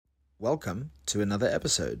Welcome to another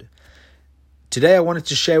episode. Today I wanted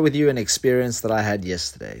to share with you an experience that I had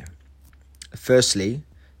yesterday. Firstly,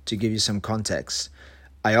 to give you some context,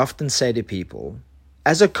 I often say to people,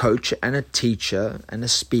 as a coach and a teacher and a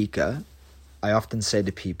speaker, I often say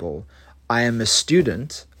to people, I am a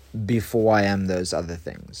student before I am those other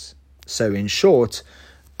things. So in short,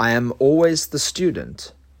 I am always the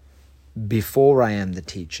student before I am the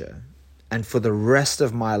teacher. And for the rest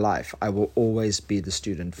of my life, I will always be the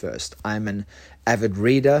student first. I'm an avid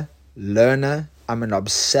reader, learner. I'm an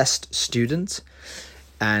obsessed student.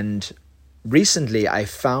 And recently I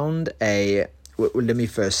found let me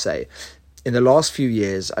first say, in the last few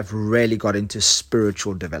years, I've really got into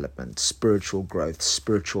spiritual development, spiritual growth,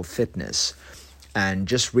 spiritual fitness. And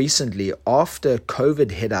just recently, after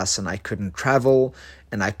COVID hit us and I couldn't travel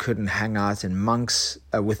and I couldn't hang out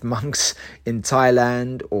with monks in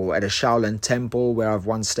Thailand or at a Shaolin temple where I've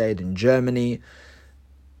once stayed in Germany,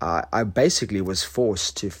 I basically was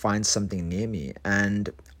forced to find something near me. And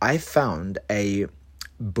I found a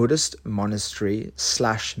Buddhist monastery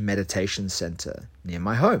 / meditation center near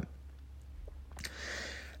my home.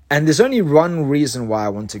 And there's only one reason why I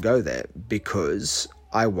want to go there, because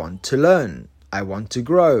I want to learn. I want to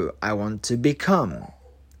grow. I want to become.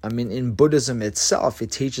 I mean, in Buddhism itself, it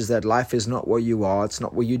teaches that life is not what you are. It's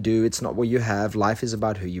not what you do. It's not what you have. Life is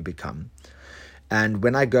about who you become. And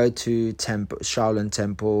when I go to Shaolin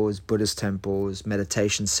temples, Buddhist temples,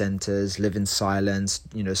 meditation centers, live in silence,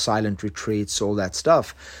 silent retreats, all that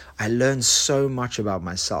stuff, I learn so much about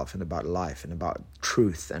myself and about life and about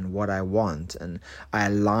truth and what I want. And I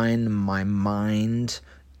align my mind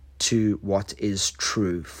to what is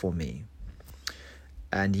true for me.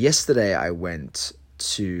 And yesterday I went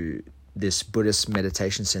to this Buddhist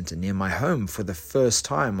meditation center near my home for the first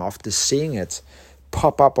time after seeing it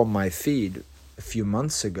pop up on my feed a few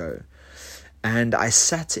months ago. And I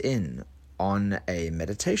sat in on a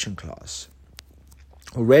meditation class.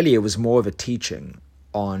 Well, really, it was more of a teaching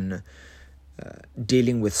on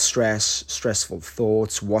dealing with stress, stressful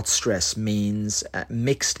thoughts, what stress means,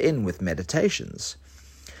 mixed in with meditations.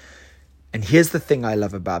 And here's the thing I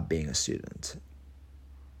love about being a student.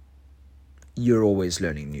 You're always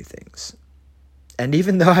learning new things. And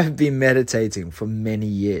even though I've been meditating for many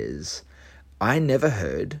years, I never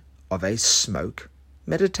heard of a smoke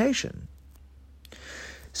meditation.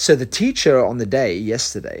 So the teacher on the day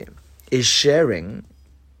yesterday is sharing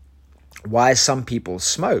why some people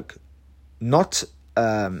smoke. They're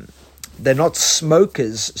not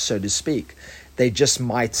smokers, so to speak. They just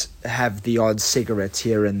might have the odd cigarette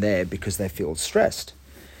here and there because they feel stressed.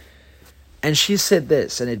 And she said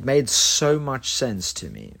this, and it made so much sense to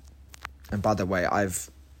me. And by the way,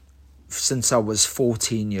 since I was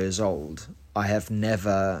 14 years old, I've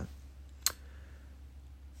never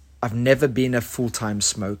been a full-time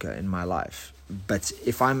smoker in my life. But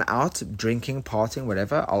if I'm out drinking, partying,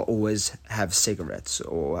 whatever, I'll always have cigarettes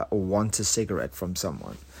or want a cigarette from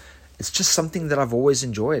someone. It's just something that I've always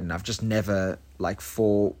enjoyed, and I've just never, I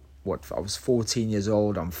was 14 years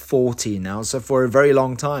old, I'm 40 now, so for a very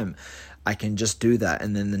long time, I can just do that,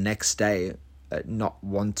 and then the next day not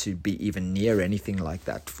want to be even near anything like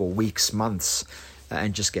that for weeks, months,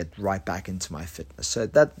 and just get right back into my fitness. So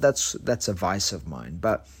that's a vice of mine.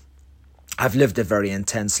 But I've lived a very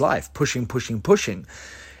intense life, pushing.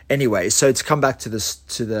 Anyway, so to come back to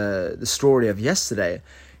the story of yesterday,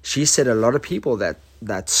 she said a lot of people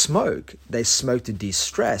that smoke, they smoke to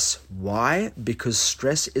de-stress. Why? Because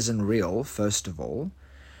stress isn't real, first of all.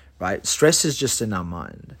 Right? Stress is just in our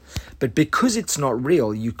mind. But because it's not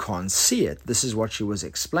real, you can't see it. This is what she was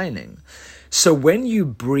explaining. So when you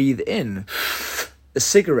breathe in a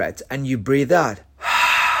cigarette and you breathe out,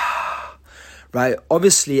 right?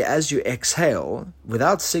 Obviously, as you exhale,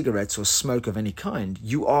 without cigarettes or smoke of any kind,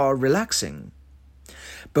 you are relaxing.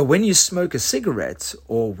 But when you smoke a cigarette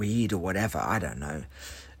or weed or whatever, I don't know,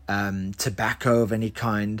 tobacco of any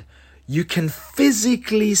kind, you can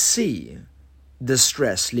physically see the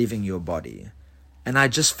stress leaving your body. And I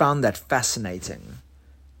just found that fascinating.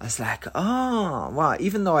 I was like, oh, wow,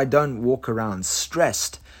 even though I don't walk around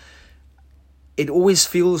stressed, it always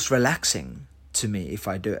feels relaxing to me if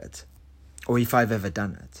I do it, or if I've ever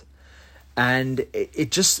done it. And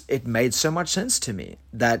it made so much sense to me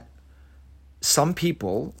that some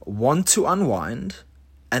people want to unwind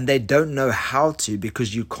and they don't know how to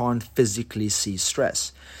because you can't physically see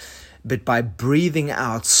stress. But by breathing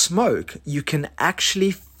out smoke, you can actually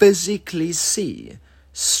physically see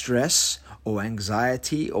stress or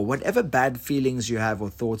anxiety or whatever bad feelings you have or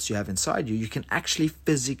thoughts you have inside you. You can actually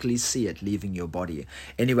physically see it leaving your body.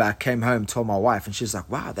 Anyway, I came home, told my wife, and she's like,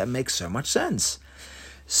 wow, that makes so much sense.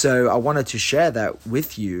 So I wanted to share that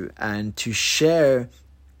with you, and to share,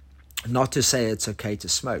 not to say it's okay to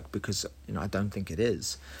smoke, because I don't think it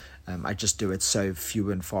is. I just do it so few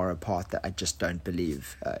and far apart that I just don't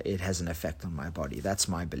believe it has an effect on my body. That's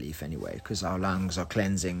my belief anyway, because our lungs are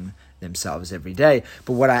cleansing themselves every day.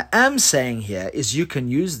 But what I am saying here is you can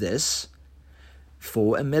use this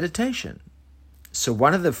for a meditation. So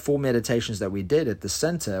one of the 4 meditations that we did at the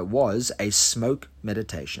center was a smoke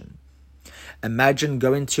meditation. Imagine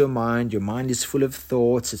go into your mind is full of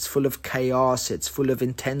thoughts, it's full of chaos, it's full of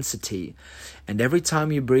intensity. And every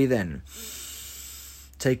time you breathe in,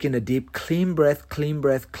 take in a deep, clean breath, clean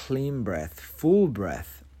breath, clean breath, full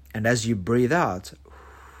breath. And as you breathe out,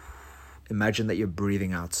 imagine that you're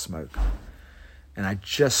breathing out smoke. And I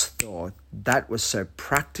just thought that was so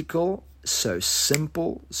practical, so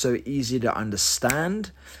simple, so easy to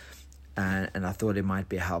understand. And I thought it might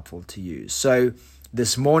be helpful to you. So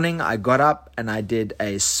this morning I got up and I did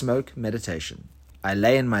a smoke meditation. I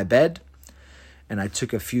lay in my bed and I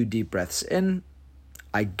took a few deep breaths in.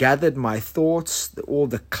 I gathered my thoughts, all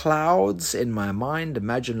the clouds in my mind.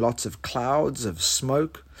 Imagine lots of clouds of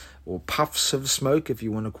smoke, or puffs of smoke, if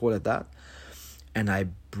you want to call it that. And I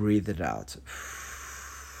breathed it out.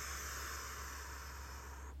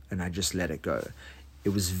 And I just let it go. It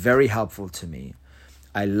was very helpful to me.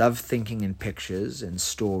 I love thinking in pictures and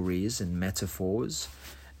stories and metaphors.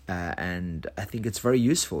 And I think it's very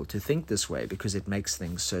useful to think this way, because it makes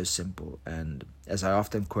things so simple. And as I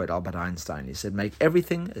often quote Albert Einstein, he said, make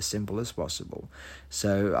everything as simple as possible.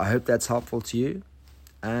 So I hope that's helpful to you,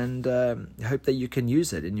 and I hope that you can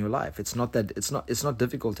use it in your life. It's not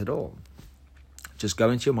difficult at all. Just go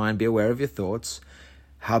into your mind, be aware of your thoughts,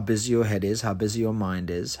 how busy your head is, how busy your mind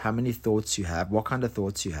is, how many thoughts you have, what kind of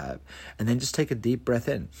thoughts you have, and then just take a deep breath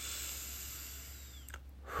in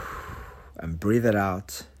and breathe it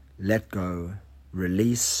out. Let go,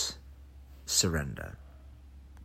 release, surrender.